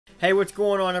Hey, what's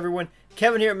going on, everyone?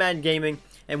 Kevin here at Madden Gaming,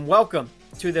 and welcome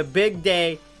to the big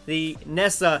day, the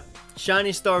Nessa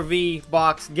Shiny Star V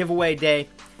box giveaway day.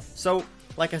 So,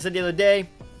 like I said the other day,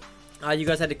 you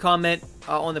guys had to comment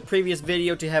on the previous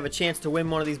video to have a chance to win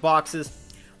one of these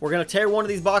boxes. We're going to tear one of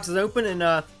these boxes open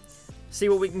and see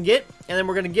what we can get, and then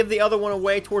we're going to give the other one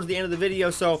away towards the end of the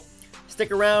video, so stick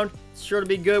around. It's sure to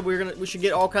be good. We should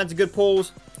get all kinds of good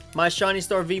pulls. My Shiny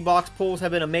Star V box pulls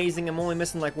have been amazing. I'm only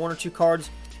missing like 1 or 2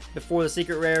 cards before the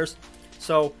secret rares,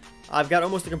 so I've got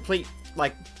almost a complete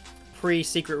like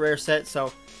pre-secret rare set,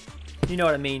 so you know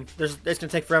what I mean. It's gonna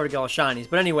take forever to get all the shinies,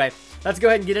 but anyway, let's go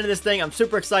ahead and get into this thing. I'm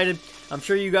super excited. I'm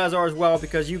sure you guys are as well,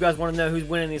 because you guys want to know who's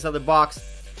winning this other box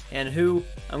and who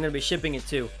I'm gonna be shipping it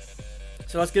to.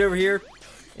 So let's get over here,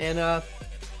 and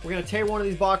we're gonna tear one of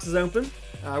these boxes open.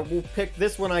 We'll pick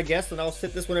this one, I guess, and I'll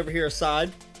set this one over here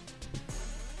aside.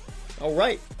 All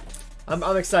right,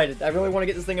 I'm excited. I really want to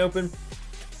get this thing open.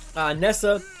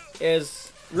 Nessa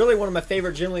is really one of my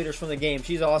favorite gym leaders from the game.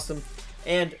 She's awesome,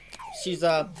 and she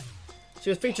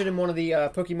was featured in one of the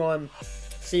Pokemon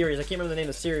series. I can't remember the name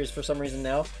of the series for some reason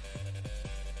now.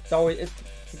 It's always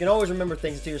you can always remember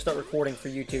things until you start recording for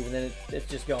YouTube, and then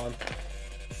it's just gone.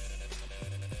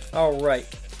 All right,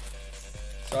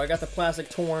 so I got the plastic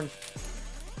torn,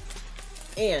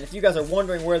 and if you guys are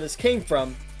wondering where this came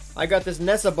from, I got this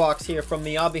Nessa box here from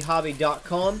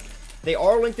meowbehobby.com. They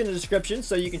are linked in the description,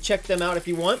 so you can check them out if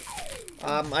you want.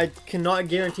 I cannot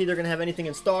guarantee they're going to have anything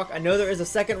in stock. I know there is a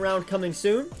second round coming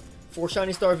soon for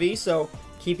Shiny Star V, so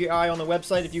keep your eye on the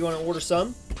website if you want to order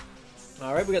some.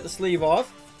 Alright, we got the sleeve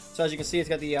off. So as you can see, it's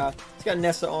got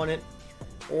Nessa on it.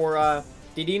 Or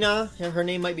Didina. Her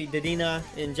name might be Didina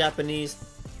in Japanese.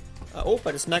 Oh,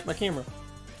 I just smacked my camera.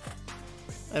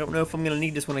 I don't know if I'm going to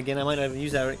need this one again. I might not even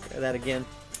use that again.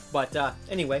 But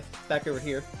anyway, back over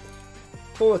here.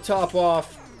 Pull the top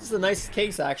off. This is a nice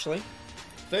case, actually.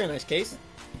 Very nice case.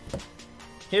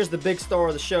 Here's the big star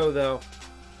of the show, though.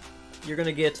 You're going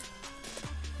to get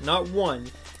not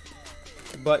 1,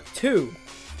 but 2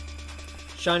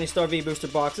 Shiny Star V booster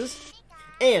boxes.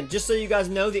 And just so you guys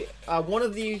know, one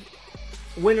of the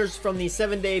winners from the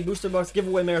 7-day booster box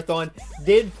giveaway marathon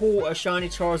did pull a Shiny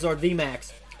Charizard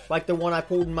VMAX, like the one I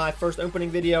pulled in my first opening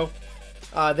video.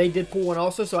 They did pull one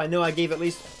also, so I know I gave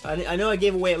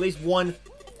away at least 1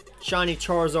 Shiny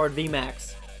Charizard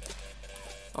VMAX.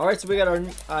 Alright, so we got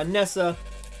our Nessa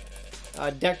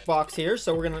deck box here,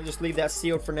 so we're going to just leave that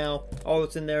sealed for now. All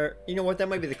that's in there, you know what, that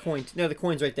might be the coins. No, the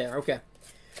coin's right there. Okay.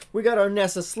 We got our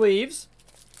Nessa sleeves.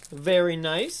 Very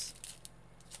nice.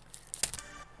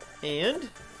 And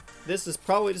this is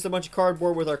probably just a bunch of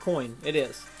cardboard with our coin. It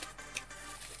is.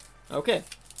 Okay.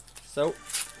 So,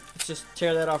 let's just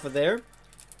tear that off of there.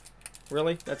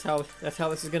 Really? That's how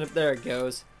this is going to... There it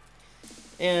goes.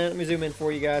 And let me zoom in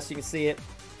for you guys so you can see it.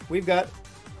 We've got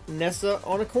Nessa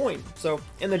on a coin. So,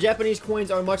 and the Japanese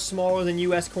coins are much smaller than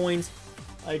US coins.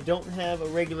 I don't have a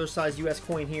regular size US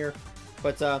coin here,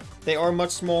 but they are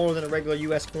much smaller than a regular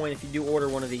US coin if you do order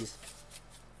one of these.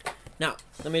 Now,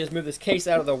 let me just move this case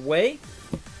out of the way.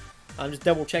 I'm just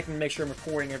double checking to make sure I'm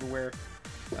recording everywhere.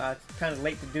 It's kind of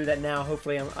late to do that now.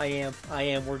 Hopefully I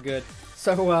am. We're good.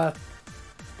 So,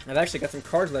 I've actually got some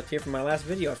cards left here from my last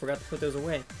video. I forgot to put those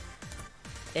away.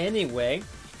 Anyway,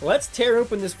 let's tear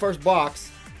open this first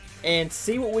box and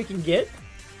see what we can get.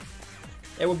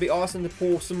 It would be awesome to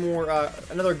pull some more,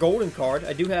 another golden card.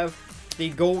 I do have the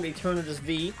Gold Eternatus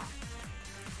V.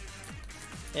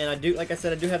 And I do, like I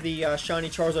said, I do have the Shiny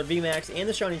Charizard VMAX and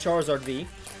the Shiny Charizard V.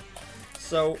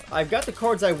 So, I've got the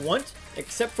cards I want,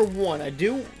 except for one. I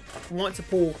do want to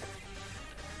pull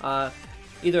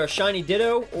either a Shiny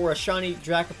Ditto or a Shiny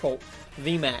Dracopult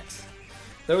VMAX.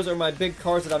 Those are my big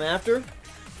cards that I'm after.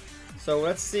 So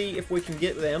let's see if we can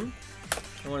get them.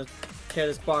 I want to tear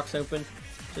this box open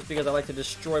just because I like to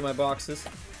destroy my boxes.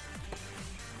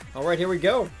 Alright, here we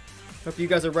go. Hope you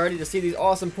guys are ready to see these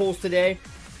awesome pulls today.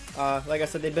 Like I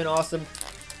said, they've been awesome.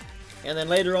 And then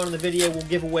later on in the video, we'll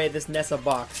give away this Nessa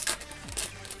box.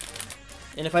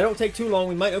 And if I don't take too long,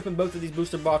 we might open both of these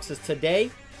booster boxes today.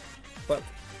 But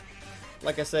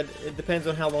like I said, it depends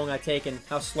on how long I take and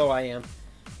how slow I am.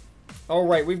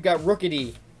 Alright, we've got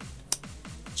Rookity,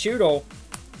 Chewtle,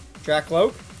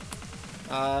 Dracloak,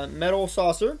 Metal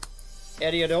Saucer,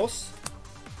 Ariados,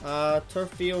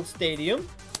 Turffield Stadium,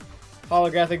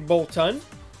 Holographic Boltund,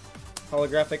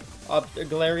 Holographic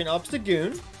Galarian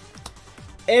Obstagoon,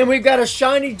 and we've got a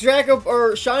Shiny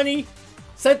Shiny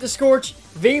Centiskorch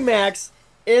VMAX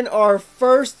in our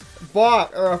first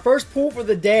box, or our first pull for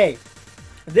the day.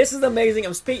 This is amazing.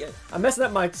 I'm messing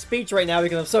up my speech right now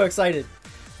because I'm so excited.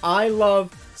 I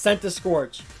love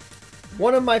Centiskorch.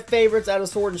 One of my favorites out of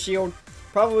Sword and Shield.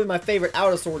 Probably my favorite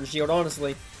out of Sword and Shield,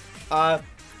 honestly.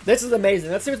 This is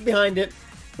amazing. Let's see what's behind it.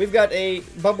 We've got a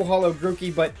Bubble Hollow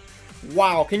Grookey, but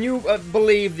wow, can you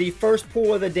believe the first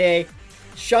pull of the day?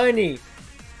 Shiny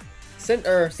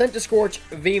Centiskorch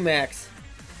VMAX.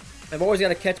 I've always got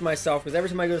to catch myself because every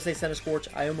time I go to say Centiskorch,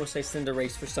 I almost say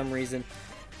Cinderace for some reason.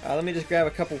 Let me just grab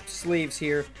a couple sleeves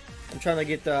here. I'm trying to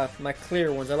get my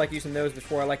clear ones. I like using those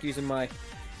before I like using my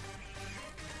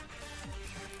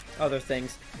other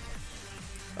things.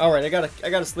 Alright, I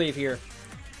got a sleeve here.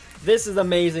 This is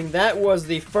amazing. That was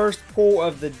the first pull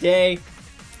of the day.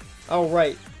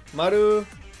 Alright. Maru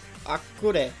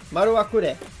Akure. Maru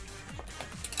Akure.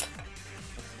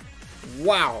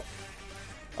 Wow.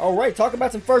 Alright, talk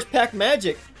about some first pack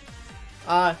magic.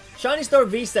 Shiny Star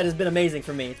V set has been amazing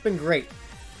for me. It's been great.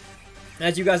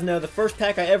 As you guys know, the first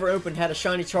pack I ever opened had a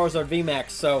Shiny Charizard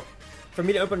VMAX. So, for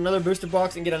me to open another booster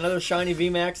box and get another Shiny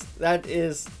VMAX, that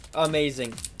is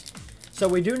amazing. So,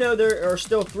 we do know there are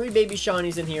still 3 baby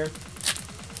Shinies in here.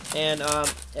 And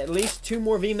at least 2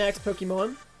 more VMAX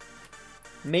Pokemon.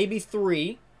 Maybe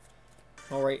 3.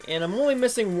 Alright, and I'm only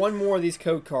missing 1 more of these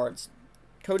code cards.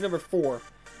 Code number 4.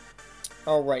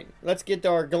 Alright, let's get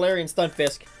our Galarian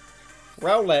Stunfisk.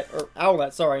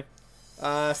 Owlette, sorry.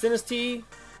 Sinistee,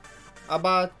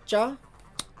 Abacha,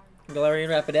 Galarian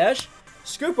Rapidash,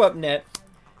 Scoop Up Net,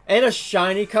 and a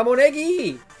shiny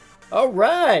Kamonegi!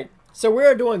 Alright! So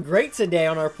we're doing great today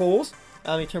on our pulls.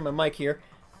 Let me turn my mic here.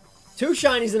 2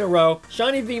 shinies in a row.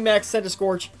 Shiny VMAX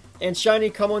Centiskorch and shiny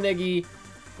Kamonegi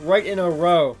right in a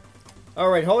row.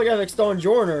 Alright, Holographic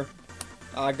Stonjourner,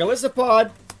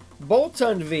 Galissapod,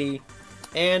 Boltund V,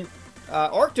 and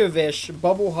Arctovish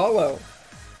Bubble Hollow.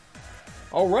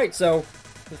 Alright, so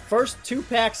the first 2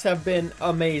 packs have been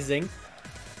amazing.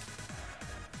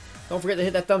 Don't forget to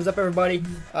hit that thumbs up, everybody,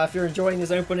 if you're enjoying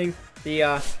this opening.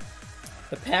 The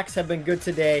packs have been good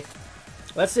today.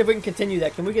 Let's see if we can continue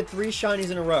that. Can we get 3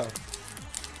 shinies in a row?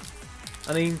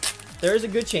 I mean, there is a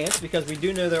good chance because we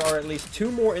do know there are at least 2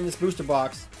 more in this booster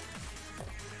box.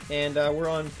 And we're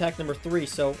on pack number 3,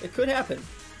 so it could happen.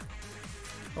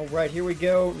 Alright, here we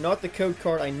go. Not the code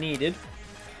card I needed.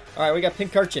 Alright, we got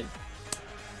Pincurchin.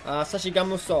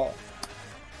 Sashigamusol.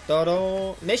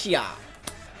 Toro Meshia.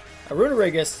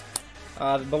 Arunarigus.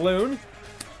 The Balloon.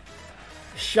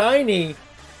 Shiny.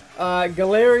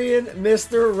 Galarian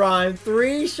Mr. Rhyme.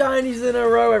 3 shinies in a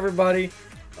row, everybody.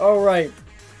 Alright.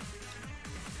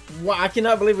 Wow, I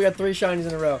cannot believe we got 3 shinies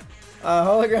in a row.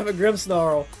 Holographic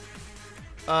Grimmsnarl.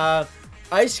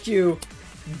 Ice Cube.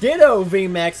 Ditto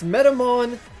VMAX.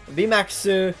 Metamon.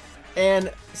 VMAX.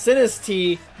 And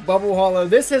Sinistee Bubble Hollow.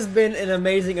 This has been an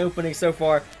amazing opening so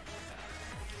far.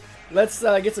 Let's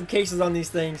get some cases on these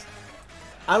things.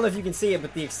 I don't know if you can see it,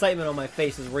 but the excitement on my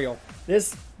face is real.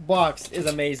 This box is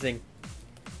amazing.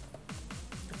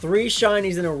 3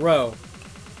 shinies in a row.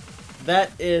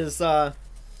 That is,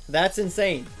 that's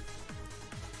insane.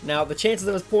 Now, the chances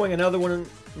of us pulling another one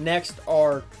next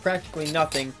are practically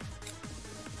nothing.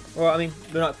 Well, I mean,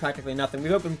 they're not practically nothing.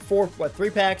 We've opened 3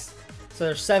 packs, so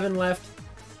there's 7 left.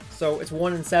 So it's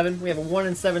 1 in 7. We have a 1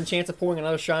 in 7 chance of pulling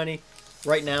another shiny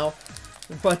right now.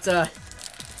 But,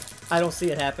 I don't see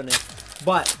it happening.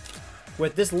 But,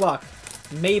 with this luck,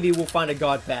 maybe we'll find a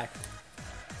God pack.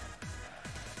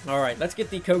 Alright, let's get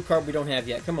the code card we don't have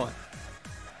yet. Come on.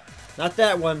 Not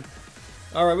that one.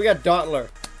 Alright, we got Dottler.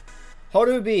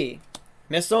 Horubi.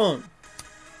 Maison.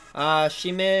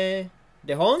 Shime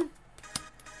Dehon.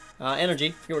 Energy.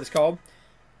 Forget what it's called.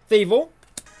 Thievel.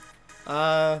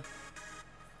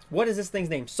 What is this thing's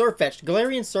name? Surfetched.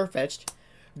 Galarian Surfetched.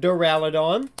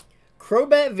 Duraludon.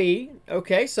 Crobat V.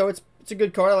 Okay, so it's a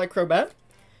good card. I like Crobat.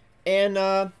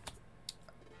 And,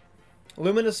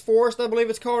 Luminous Forest, I believe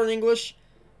it's called in English.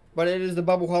 But it is the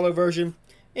Bubble Hollow version.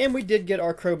 And we did get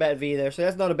our Crobat V there, so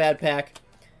that's not a bad pack.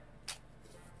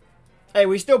 Hey,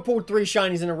 we still pulled 3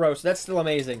 shinies in a row, so that's still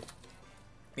amazing.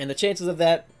 And the chances of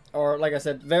that are, like I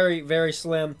said, very, very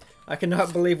slim. I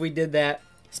cannot believe we did that.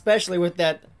 Especially with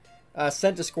that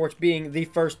Centiskorch being the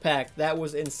first pack. That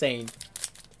was insane.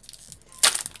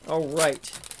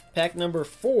 Alright. Pack number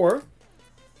 4.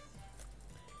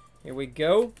 Here we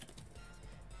go.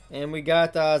 And we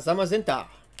got Zamazenta.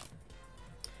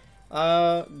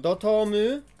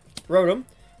 Dotomu. Rotom.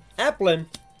 Applin.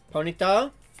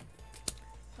 Ponyta.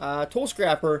 Tool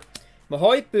Scrapper.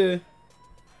 Mahoipu.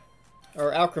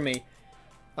 Or Alchemy.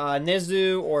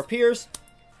 Nezu or Pierce.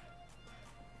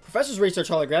 Professor's Research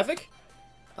Holographic.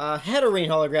 Hatterene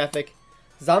Holographic.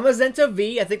 Zamazenta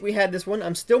V. I think we had this one.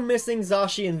 I'm still missing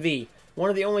Zacian V. One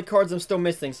of the only cards I'm still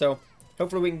missing. So,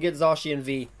 hopefully we can get Zacian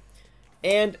V.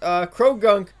 And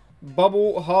Krogunk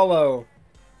Bubble Hollow.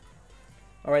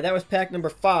 Alright, that was pack number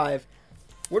 5.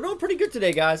 We're doing pretty good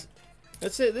today, guys.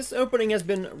 That's it. This opening has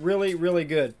been really, really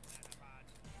good.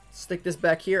 Stick this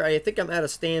back here. I think I'm out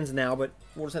of stands now, but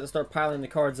we'll just have to start piling the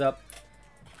cards up.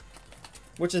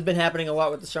 Which has been happening a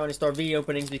lot with the Shiny Star V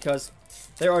openings because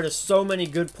there are just so many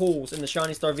good pulls in the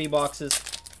Shiny Star V boxes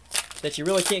that you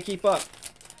really can't keep up.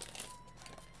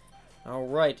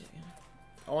 Alright.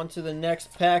 On to the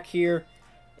next pack here.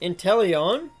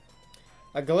 Inteleon.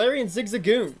 A Galarian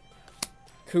Zigzagoon.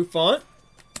 Kufant.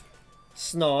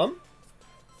 Snom.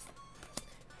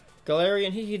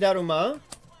 Galarian Hihidaruma.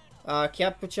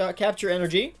 Capture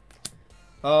Energy.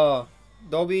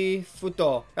 Dobby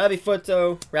Futo.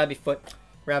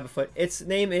 Rabbitfoot. Its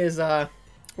name is,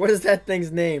 what is that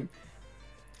thing's name?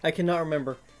 I cannot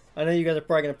remember. I know you guys are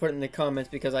probably going to put it in the comments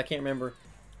because I can't remember.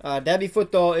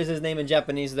 Dabifuto is his name in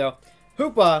Japanese, though.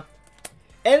 Hoopa.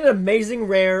 And an amazing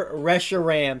rare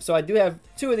Reshiram. So I do have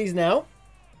 2 of these now.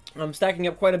 I'm stacking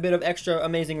up quite a bit of extra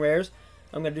amazing rares.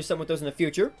 I'm going to do something with those in the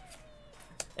future.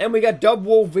 And we got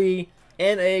Double V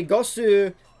and a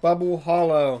Gosu Bubble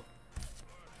Hollow.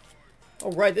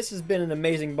 Alright, this has been an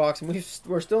amazing box. And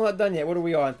we're still not done yet. What are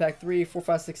we on? Pack 3, 4,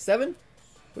 5, 6, 7?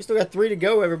 We still got 3 to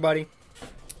go, everybody.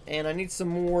 And I need some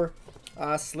more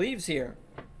sleeves here.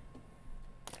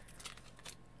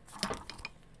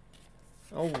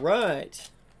 Alright.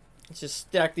 Let's just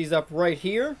stack these up right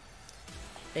here.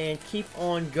 And keep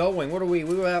on going. What are we?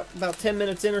 We're about 10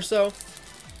 minutes in or so.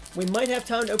 We might have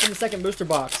time to open the second booster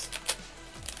box.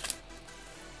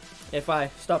 If I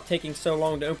stop taking so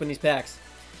long to open these packs.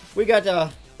 We got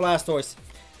Blastoise.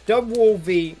 Double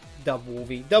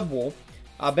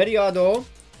Aberiado.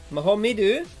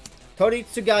 Mahomidu.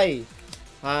 Toritsugai.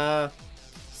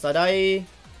 Sadaija.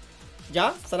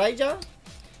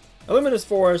 Illuminous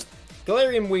Forest.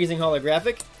 Galarian Weezing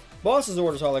holographic. Boss's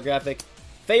Orders holographic.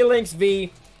 Phalanx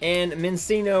V. And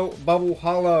Mincino Bubble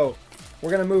Hollow. We're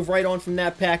going to move right on from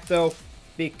that pack, though,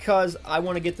 because I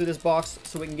want to get through this box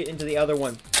so we can get into the other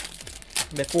one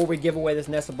before we give away this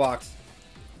Nessa box.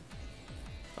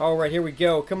 Alright, here we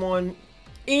go. Come on.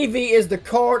 Eevee is the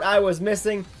card I was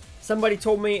missing. Somebody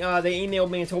told me, they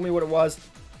emailed me and told me what it was,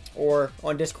 or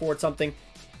on Discord something.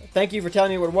 Thank you for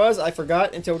telling me what it was. I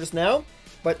forgot until just now,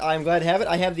 but I'm glad to have it.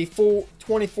 I have the full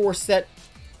 24 set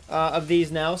of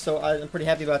these now, so I'm pretty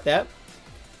happy about that.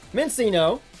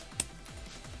 Mincino.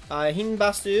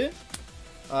 Hinbasu,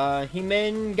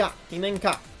 Himenka,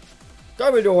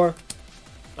 Garbodor,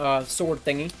 sword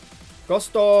thingy,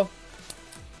 Gusto,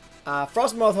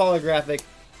 Frostmoth holographic,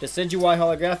 Decidueye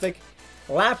holographic,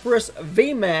 Lapras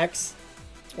VMAX,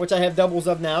 which I have doubles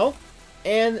of now,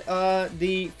 and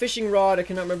the fishing rod, I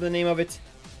cannot remember the name of it,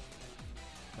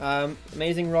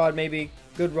 amazing rod maybe,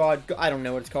 good rod, I don't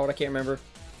know what it's called, I can't remember.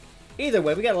 Either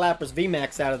way, we got a Lapras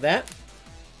VMAX out of that.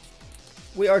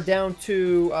 We are down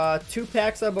to 2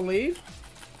 packs, I believe,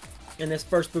 in this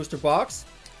first booster box.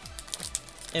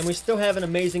 And we still have an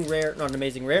amazing rare, not an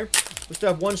amazing rare. We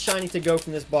still have 1 shiny to go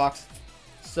from this box.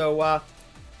 So,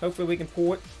 hopefully we can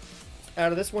pull it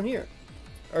out of this one here.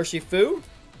 Urshifu,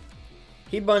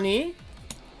 Hibani,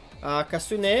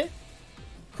 Kasune,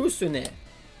 Kusune,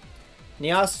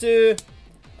 Niasu,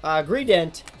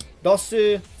 Greedent,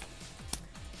 Dosu,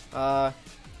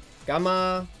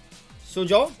 Gamma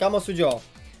Sujo,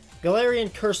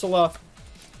 Galarian Cursula,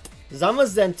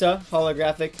 Zamazenta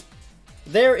holographic.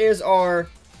 There is our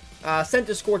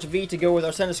Centiskorch V to go with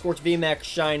our Centiskorch VMAX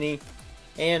shiny,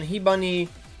 and Hibani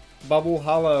Bubble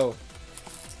Hollow.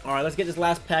 Alright, let's get this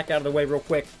last pack out of the way real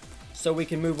quick so we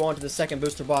can move on to the second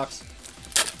booster box,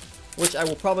 which I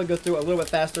will probably go through a little bit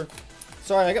faster.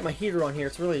 Sorry, I got my heater on here.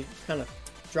 It's really kind of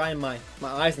drying my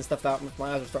eyes and stuff out.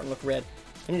 My eyes are starting to look red.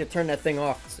 I need to turn that thing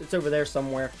off. It's over there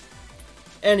somewhere.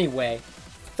 Anyway,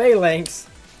 Phalanx,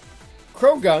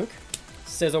 Krogunk,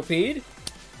 Sizzlepede,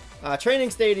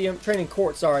 Training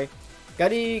Court, sorry,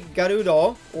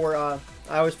 Garudo, or I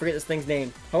always forget this thing's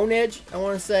name, Honedge, I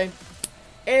want to say.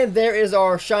 And there is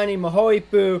our shiny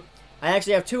Mahoipu. I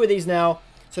actually have 2 of these now,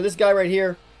 so this guy right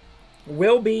here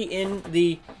will be in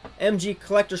the MG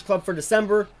Collectors Club for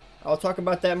December. I'll talk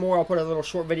about that more. I'll put a little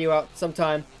short video out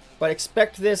sometime, but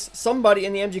expect this. Somebody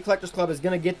in the MG Collectors Club is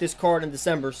going to get this card in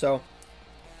December, so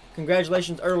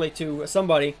congratulations early to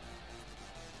somebody.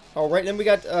 Alright, then we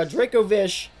got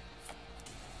Dracovish,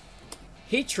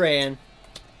 Heatran,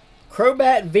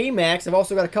 Crobat VMAX. I've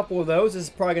also got a couple of those. This is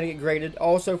probably going to get graded.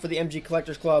 Also for the MG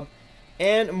Collectors Club.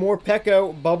 And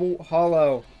Morpeko Bubble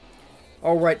Hollow.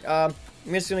 Alright, I'm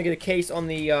just going to get a case on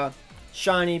the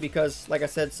shiny because, like I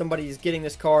said, somebody's getting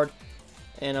this card.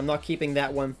 And I'm not keeping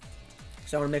that one.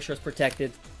 So I want to make sure it's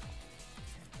protected.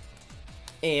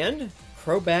 And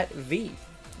Crobat V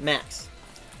Max.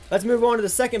 Let's move on to the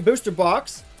second booster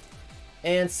box.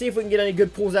 and see if we can get any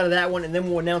good pulls out of that one, and then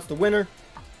we'll announce the winner.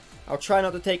 I'll try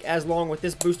not to take as long with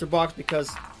this booster box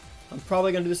because I'm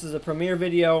probably going to do this as a premiere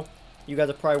video. You guys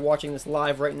are probably watching this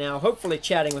live right now, hopefully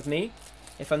chatting with me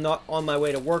if I'm not on my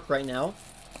way to work right now.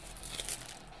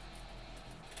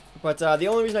 But the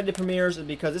only reason I did premieres is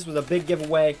because this was a big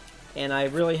giveaway, and I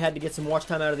really had to get some watch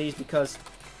time out of these because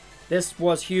this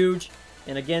was huge.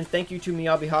 And again, thank you to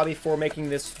Miyabi Hobby for making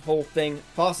this whole thing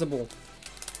possible.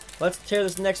 Let's tear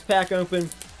this next pack open.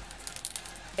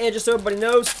 And just so everybody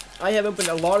knows, I have opened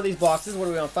a lot of these boxes. What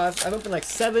are we on, 5? I've opened like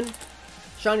 7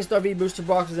 Shiny Star V booster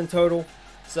boxes in total.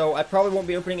 So I probably won't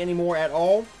be opening any more at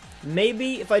all.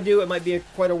 Maybe if I do, it might be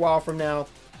quite a while from now.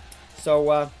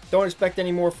 So don't expect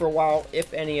any more for a while,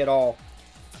 if any at all.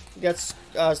 We got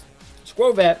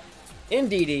Squovet,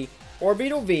 Indeedee,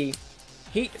 Orbital V,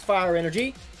 Heat Fire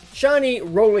Energy, Shiny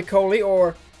Roly-Coly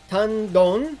or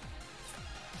Tandon,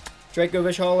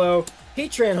 Dracovish Holo,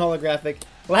 Heatran Holographic,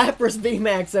 Lapras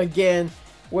VMAX again,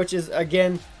 which is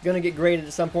again going to get graded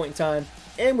at some point in time.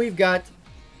 And we've got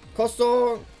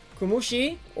Koso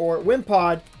Kumushi or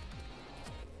Wimpod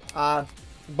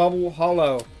Bubble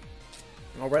Holo.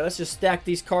 Alright, let's just stack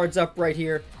these cards up right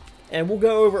here. And we'll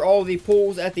go over all the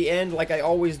pulls at the end like I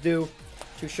always do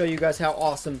to show you guys how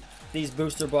awesome these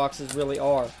booster boxes really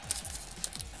are.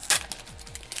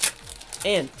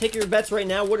 And take your bets right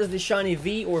now. What is the Shiny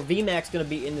V or VMAX going to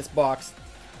be in this box?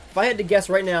 If I had to guess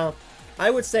right now, I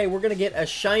would say we're going to get a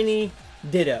Shiny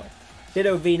Ditto.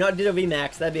 Ditto V, not Ditto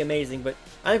VMAX. That'd be amazing. But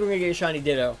I think we're going to get a Shiny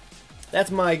Ditto.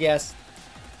 That's my guess.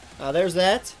 There's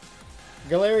that.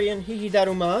 Galarian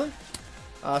Hihidaruma.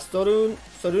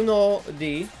 Soruno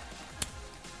D.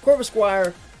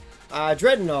 Corvisquire.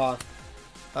 Dreadnought.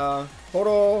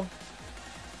 Horo.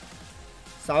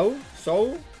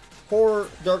 So. Horror,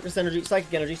 Darkness Energy,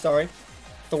 Psychic Energy, sorry.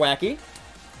 Thwacky.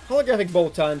 Holographic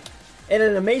Boltund. And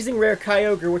an amazing rare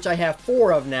Kyogre, which I have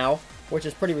 4 of now, which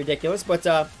is pretty ridiculous. But,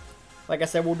 like I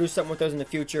said, we'll do something with those in the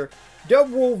future.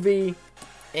 Dubwool V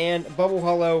and Bubble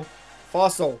Holo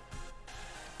Fossil.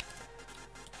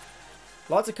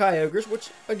 Lots of Kyogres, which,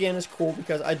 again, is cool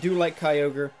because I do like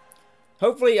Kyogre.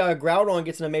 Hopefully, Groudon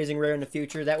gets an amazing rare in the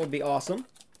future. That would be awesome.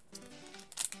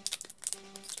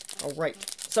 Alright.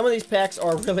 Some of these packs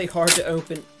are really hard to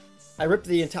open. I ripped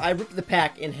the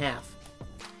pack in half.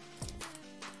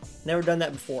 Never done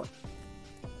that before.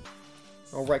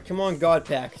 Alright, come on, God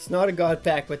Pack. It's not a God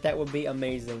Pack, but that would be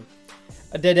amazing.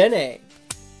 A Dedenne.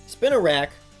 Spinarak.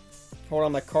 Hold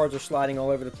on, my cards are sliding all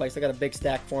over the place. I got a big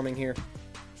stack forming here.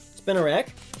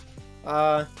 Spinarak.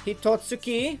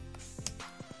 Hitotsuki.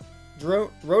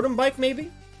 Rotom Bike,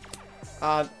 maybe?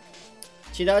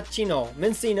 Chidachino.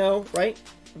 Mincino, right?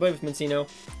 I believe it's Mincino.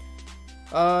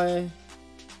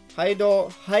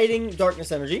 Hiding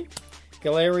Darkness Energy.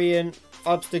 Galarian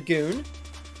Obstagoon.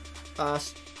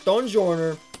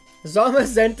 Stonjourner.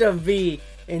 Zamazenta V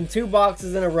in 2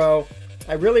 boxes in a row.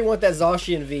 I really want that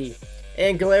Zacian V.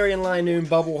 And Galarian Linoon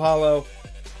Bubble Holo.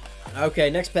 Okay,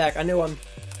 next pack. I know I'm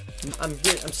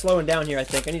slowing down here, I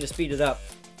think. I need to speed it up.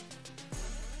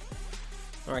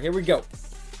 Alright, here we go.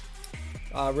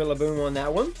 Rillaboom on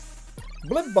that one.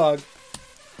 Blipbug.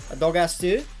 A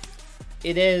Dogastu,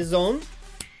 Idezone,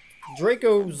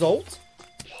 Draco Zolt,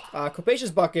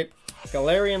 Capacious Bucket,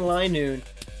 Galarian Linoon,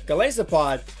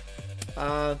 Galazapod,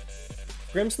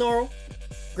 Grimmsnarl,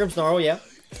 yeah,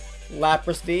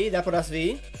 Lapras V, Lapras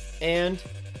V, and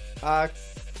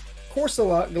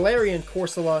Corsola, Galarian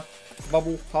Corsola,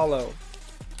 Bubble Holo.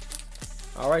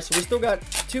 Alright, so we still got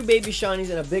 2 baby shinies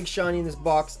and a big shiny in this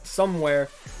box somewhere.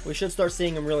 We should start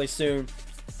seeing them really soon.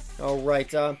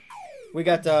 Alright, we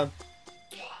got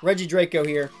Regidraco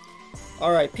here.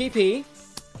 Alright, PP.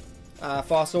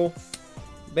 Fossil.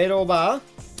 Beroba.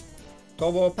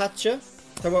 Turbo Patch.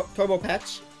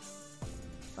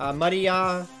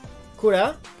 Maria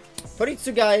Kura.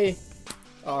 Toritsugai.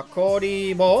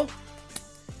 Koribo.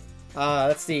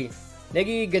 Let's see.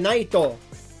 Negi Ganaito.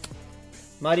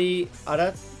 Maria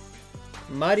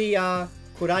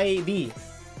Kurai B.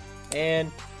 And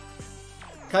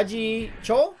Kaji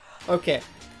Cho? Okay.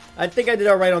 I think I did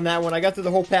alright on that one. I got through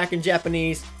the whole pack in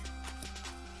Japanese.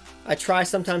 I try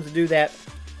sometimes to do that.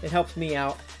 It helps me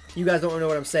out. You guys don't know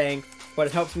what I'm saying, but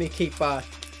it helps me keep on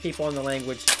the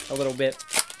language a little bit.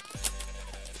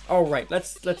 Alright,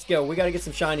 let's go. We gotta get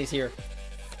some shinies here.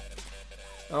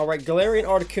 Alright, Galarian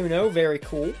Articuno, very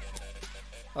cool.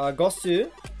 Gosu.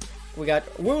 We got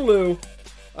Wooloo,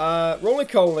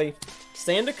 Roly-Coly,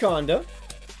 Sandaconda.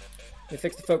 Let me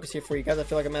fix the focus here for you guys. I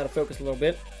feel like I'm out of focus a little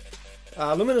bit.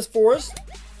 Luminous Forest,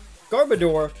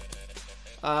 Garbodor,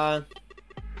 I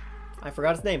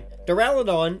forgot his name,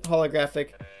 Duraludon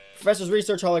Holographic, Professor's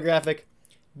Research Holographic,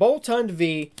 Bolt Hunt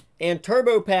V, and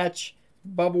Turbo Patch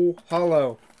Bubble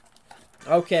Hollow.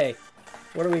 Okay,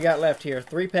 what do we got left here?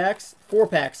 3 packs? 4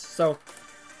 packs. So,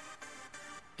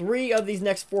 3 of these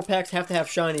next 4 packs have to have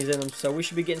shinies in them. So, we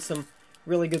should be getting some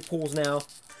really good pulls now.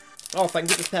 Oh, if I can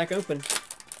get this pack open.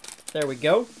 There we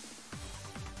go.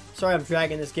 Sorry I'm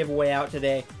dragging this giveaway out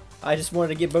today. I just wanted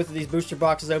to get both of these booster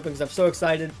boxes open because I'm so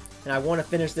excited and I want to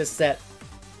finish this set.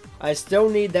 I still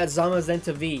need that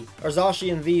Zamazenta V, or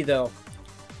Zacian V though.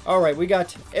 Alright, we got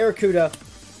Arrokuda,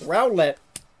 Rowlet,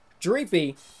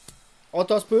 Dreepy,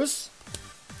 Autospus,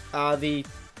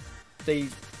 the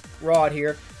rod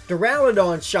here,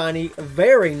 Duraludon shiny,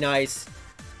 very nice.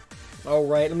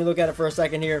 Alright, let me look at it for a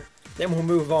second here, then we'll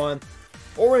move on.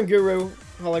 Oranguru,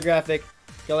 holographic,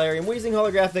 Galarian Weezing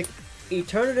holographic,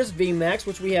 Eternatus VMAX,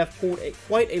 which we have pulled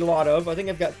quite a lot of. I think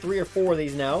I've got 3 or 4 of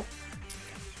these now.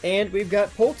 And we've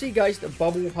got Poltegeist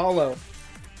Bubble Hollow.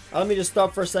 Let me just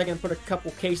stop for a second and put a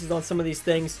couple cases on some of these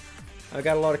things. I've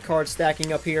got a lot of cards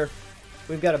stacking up here.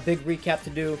 We've got a big recap to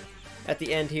do at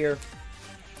the end here.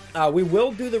 We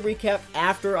will do the recap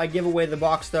after I give away the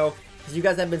box though, because you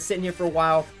guys have been sitting here for a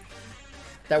while.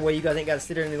 That way you guys ain't got to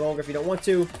sit here any longer if you don't want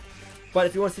to. But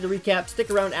if you want to see the recap, stick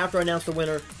around after I announce the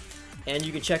winner, and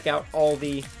you can check out all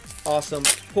the awesome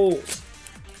pulls.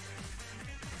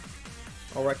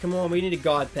 Alright, come on, we need a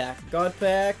God Pack. God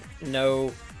Pack?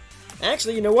 No.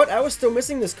 Actually, you know what? I was still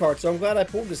missing this card, so I'm glad I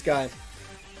pulled this guy.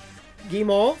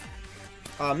 Gimal,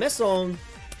 Messon,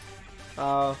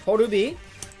 Horubi,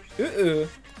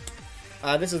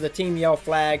 this is the Team Yell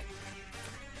flag,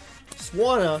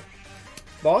 Swanna,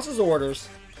 Boss's Orders,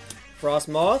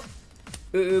 Frostmoth,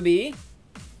 Uubi,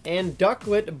 and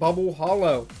Ducklet Bubble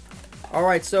Hollow.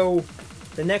 Alright, so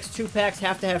the next 2 packs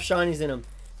have to have shinies in them.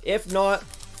 If not,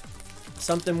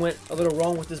 something went a little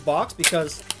wrong with this box,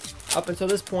 because up until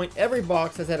this point, every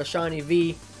box has had a shiny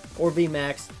V or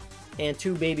VMAX and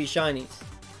 2 baby shinies.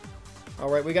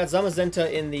 Alright, we got Zamazenta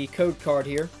in the code card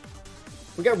here.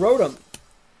 We got Rotom,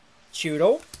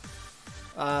 Chudel,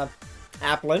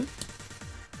 Applin,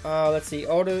 let's see,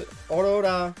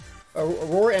 Aurora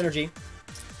Energy.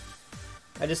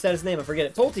 I just said his name, I forget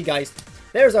it. Poltegeist.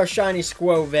 There's our shiny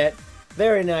Squo vet.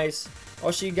 Very nice.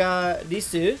 Oshiga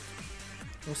Disu.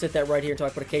 We'll set that right here until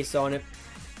I put a case on it.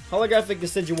 Holographic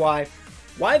Decidueye.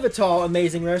 Yveltal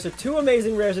Amazing Rares. So 2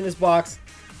 Amazing Rares in this box.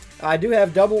 I do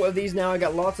have double of these now. I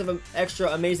got lots of extra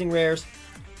Amazing Rares.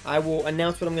 I will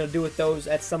announce what I'm going to do with those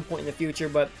at some point in the future.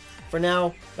 But for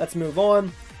now, let's move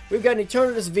on. We've got an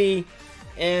Eternatus V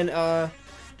and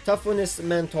Toughness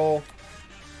Mental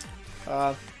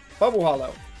Bubble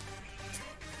Hollow.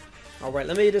 Alright,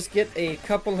 let me just get a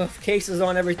couple of cases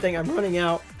on everything. I'm running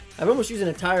out. I've almost used an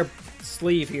entire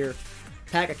sleeve here.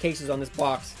 Pack of cases on this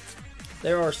box.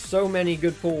 There are so many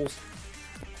good pulls.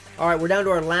 Alright, we're down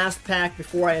to our last pack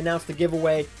before I announce the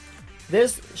giveaway.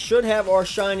 This should have our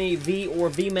shiny V or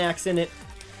VMAX in it.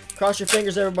 Cross your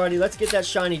fingers, everybody. Let's get that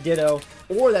shiny Ditto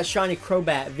or that shiny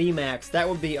Crobat VMAX. That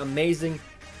would be amazing.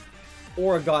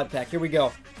 Or a God Pack. Here we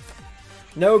go.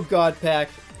 No God Pack.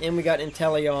 And we got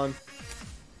Inteleon.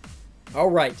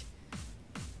 Alright.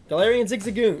 Galarian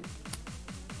Zigzagoon.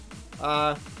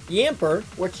 Yamper,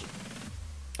 which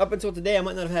up until today I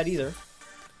might not have had either.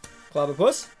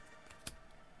 Clobbopus.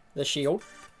 The Shield.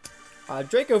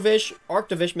 Dracovish,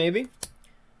 Arctovish maybe.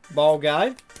 Ball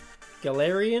Guy.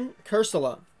 Galarian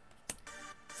Cursula.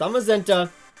 Zamazenta.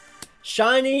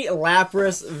 Shiny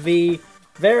Lapras V.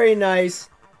 Very nice.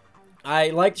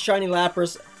 I like the shiny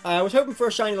Lapras. I was hoping for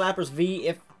a shiny Lapras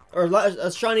V, or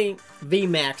a shiny V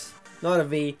Max, not a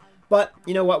V. But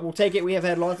you know what? We'll take it. We have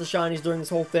had lots of shinies during this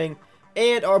whole thing.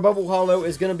 And our Bubble Hollow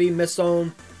is going to be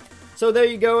Misson. So there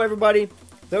you go, everybody.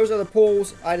 Those are the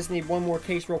pulls. I just need one more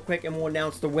case real quick, and we'll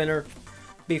announce the winner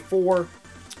before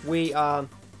we go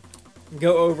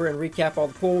over and recap all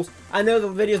the pulls. I know the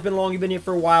video's been long. You've been here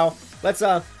for a while. Let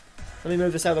me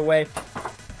move this out of the way.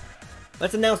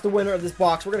 Let's announce the winner of this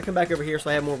box. We're going to come back over here so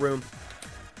I have more room.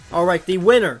 Alright, the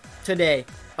winner today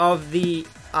of the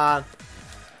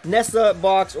Nessa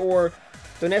box, or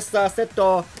the Nessa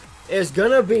Seto, is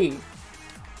going to be...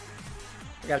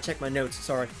 I got to check my notes,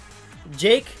 sorry.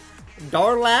 Jake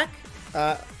Darlac.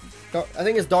 I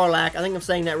think it's Darlac. I think I'm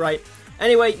saying that right.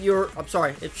 Anyway, I'm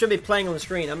sorry. It should be playing on the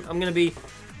screen. I'm going to be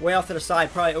way off to the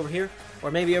side, probably over here,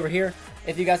 or maybe over here.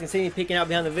 If you guys can see me peeking out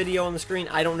behind the video on the screen,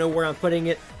 I don't know where I'm putting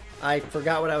it. I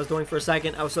forgot what I was doing for a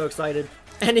second. I was so excited.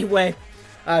 Anyway,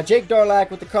 Jake Darlac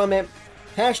with the comment,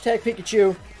 hashtag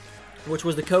Pikachu, which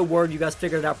was the code word. You guys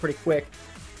figured it out pretty quick.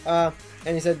 And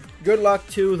he said, good luck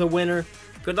to the winner.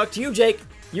 Good luck to you, Jake.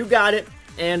 You got it.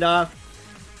 And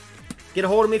get a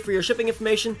hold of me for your shipping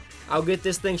information. I'll get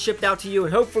this thing shipped out to you,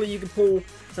 and hopefully you can pull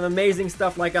some amazing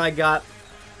stuff like I got,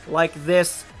 like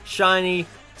this shiny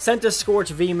Center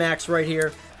Scorch VMAX right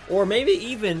here, or maybe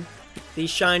even the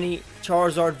shiny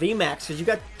Charizard VMAX, because you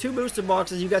got 2 booster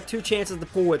boxes, you got 2 chances to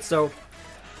pull it. So,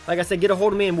 like I said, get a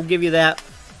hold of me and we'll give you that.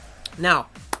 Now,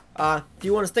 if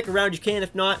you want to stick around, you can.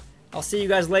 If not, I'll see you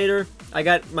guys later. I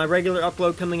got my regular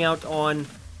upload coming out on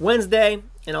Wednesday,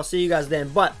 and I'll see you guys then.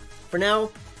 But for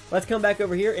now, let's come back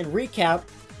over here and recap.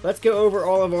 Let's go over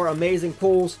all of our amazing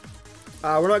pulls.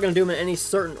 We're not going to do them in any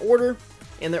certain order,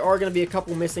 and there are going to be a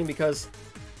couple missing because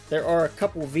there are a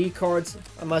couple V cards.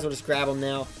 I might as well just grab them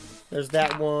now. There's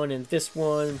that one and this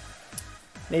one.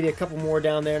 Maybe a couple more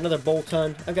down there. Another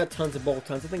Boltund. I've got tons of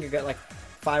Boltunds. I think I got like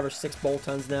 5 or 6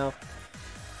 Boltunds now.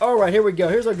 Alright, here we go.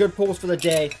 Here's our good pulls for the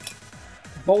day.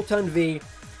 Boltund V,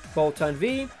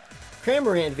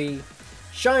 Cramorant V,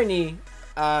 Shiny,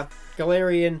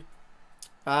 Galarian,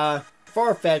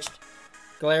 Farfetch'd,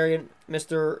 Galarian,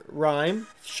 Mr. Rhyme,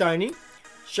 Shiny,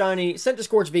 Center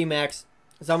Scorch VMAX,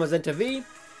 Zamazenta V,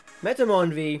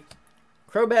 Metamon V,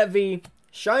 Crobat V,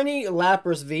 Shiny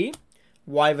Lapras V,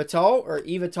 Yveltal, or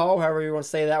Evital, however you want to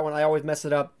say that one, I always mess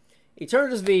it up,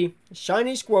 Eternatus V,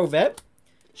 Shiny Squirvet,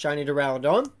 Shiny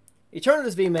Duraludon,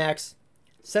 Eternatus VMAX,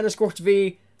 Center Scorch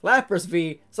V, Lapras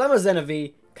V, Zamazenta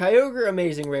V, Kyogre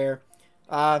Amazing Rare,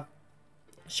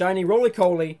 Shiny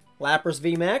Roly-Coly, Lapras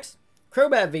VMAX,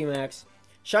 Crobat VMAX,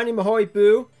 Shiny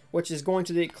Mahoipu, which is going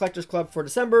to the Collectors Club for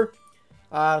December,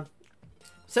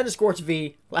 Center Scorch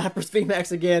V, Lapras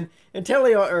VMAX again,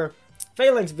 Inteleon, or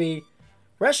Phalanx V,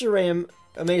 Reshiram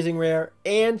Amazing Rare,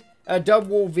 and a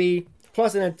Dubwool V,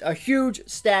 plus a huge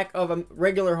stack of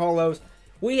regular holos.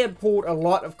 We have pulled a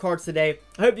lot of cards today.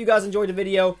 I hope you guys enjoyed the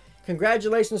video.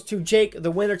 Congratulations to Jake, the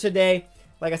winner today.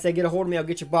 Like I said, get a hold of me. I'll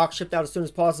get your box shipped out as soon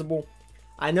as possible.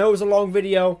 I know it was a long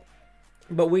video,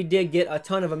 but we did get a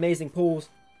ton of amazing pulls.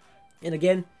 And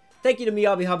again, thank you to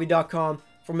MeHobbyHobby.com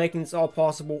for making this all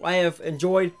possible. I have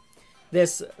enjoyed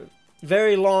this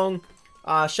very long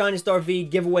Shiny Star V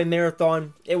giveaway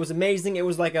marathon. It was amazing. It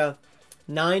was like a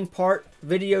 9-part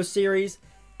video series,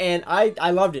 and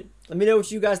I loved it. Let me know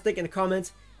what you guys think in the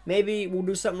comments. Maybe we'll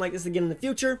do something like this again in the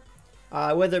future.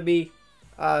 Whether it be,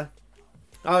 I'll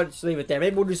just leave it there.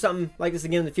 Maybe we'll do something like this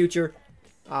again in the future.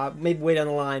 Maybe way down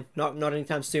the line. Not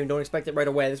anytime soon. Don't expect it right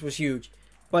away. This was huge.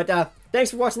 But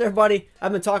thanks for watching, everybody.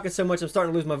 I've been talking so much, I'm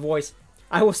starting to lose my voice.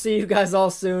 I will see you guys all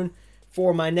soon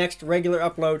for my next regular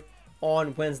upload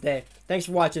on Wednesday. Thanks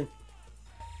for watching.